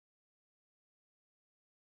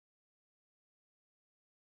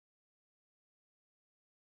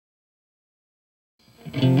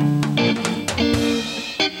Well,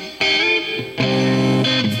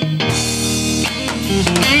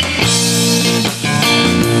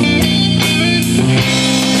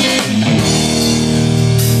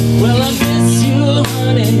 I miss you,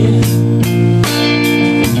 honey,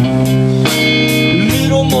 a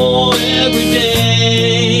little more every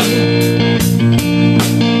day.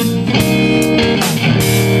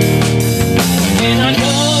 And I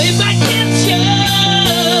know if I get you,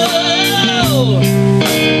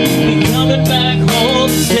 you're coming back home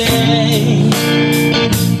to stay.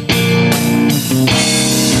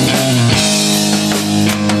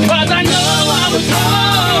 Cause I know I was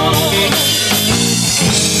wrong,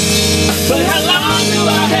 but how long do I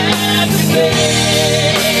have to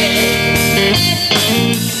wait?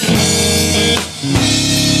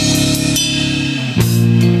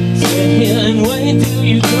 Sit here and wait till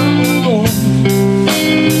you come home.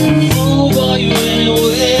 Fool for you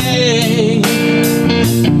anyway.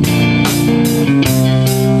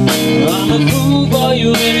 I'm a fool for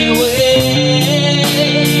you anyway.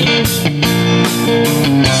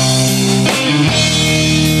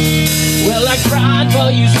 Well, I cried for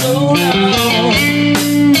you so long,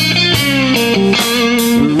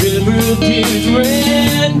 the river of tears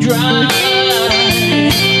ran dry.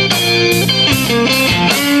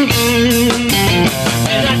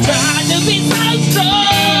 And I tried to be so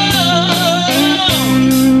strong,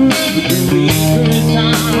 but the weaker as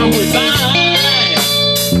time went by.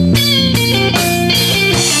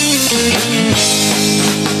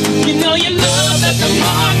 You know your love left a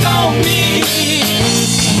mark on me.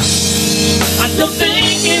 I don't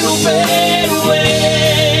think it'll fade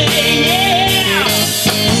away, yeah.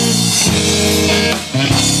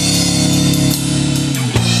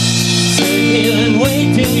 Sit here and wait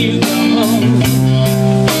till you come home.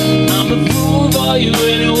 I'm a fool for you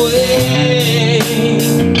anyway.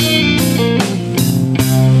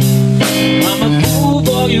 I'm a fool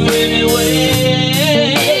for you anyway.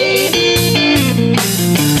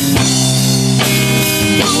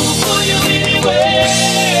 Fool for you anyway.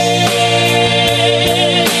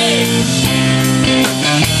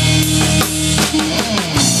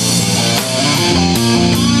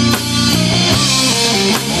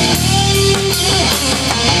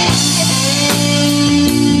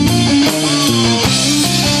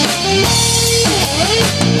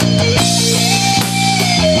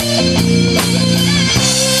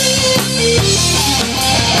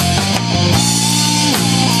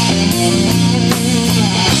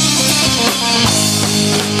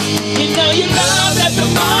 You know your love left a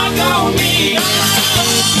mark on me.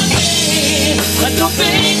 I don't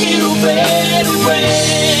think it'll fade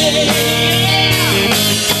away.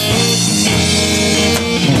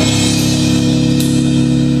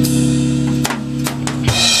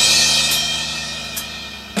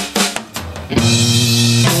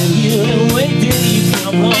 And you wait till you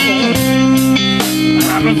come home.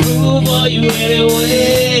 I'm a fool for you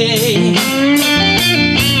anyway.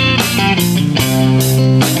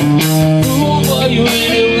 Fool for you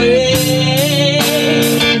anyway.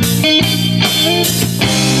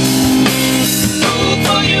 Fool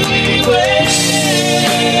for you anyway.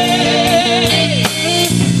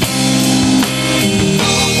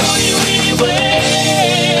 Fool for you anyway.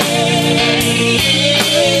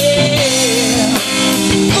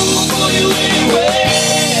 Fool for you anyway.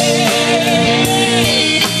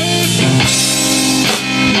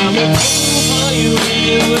 I'm a fool for you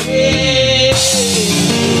anyway.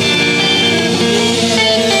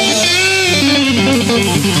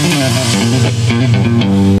 Yeah.